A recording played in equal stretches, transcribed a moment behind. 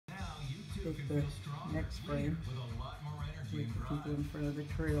take the next frame with the people in front of the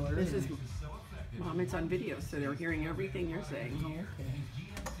trailer. This is, Mom, it's on video, so they're hearing everything you're saying. Okay.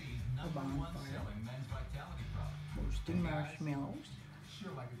 A bonfire. Roasting marshmallows.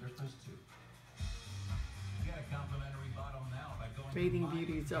 Bathing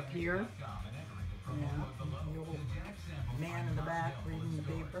Beauty's up here. Yeah, the old man in the back reading the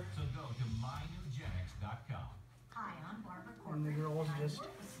paper. And the girls just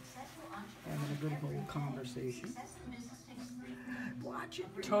having a good old conversation. Watch it.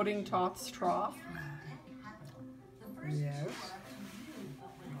 Toting Tots Trough. Yes.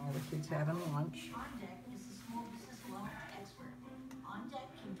 All the kids having lunch.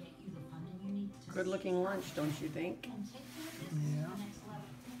 Good looking lunch, don't you think? Yeah.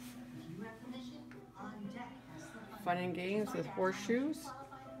 Fun and games with horseshoes.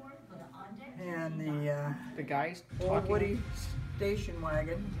 And The guys old talking. Woody station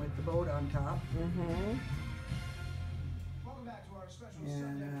wagon with the boat on top. Mm-hmm.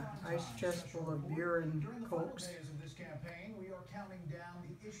 And ice chest full of beer and cokes.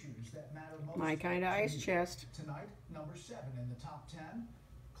 My kind of ice chest. Tonight, number 7 in the top 10.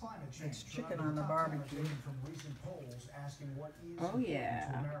 Climate change. It's chicken on the barbecue. From recent polls asking what is Oh yeah.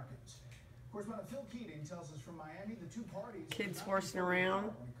 to Americans. Correspondent Phil Keating tells us from Miami the two parties. Kids horsing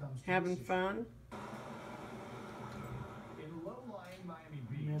around, having fun. In low-lying Miami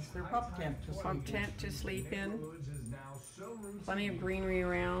Beach, That's their pup tent to sleep Pup in. tent to sleep in. Plenty of greenery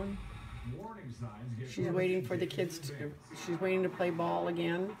around. She's waiting for the kids to. She's waiting to play ball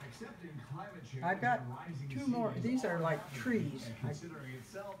again. I've got 2 more. These are like trees. I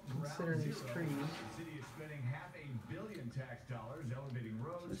consider these trees.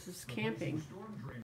 This is camping.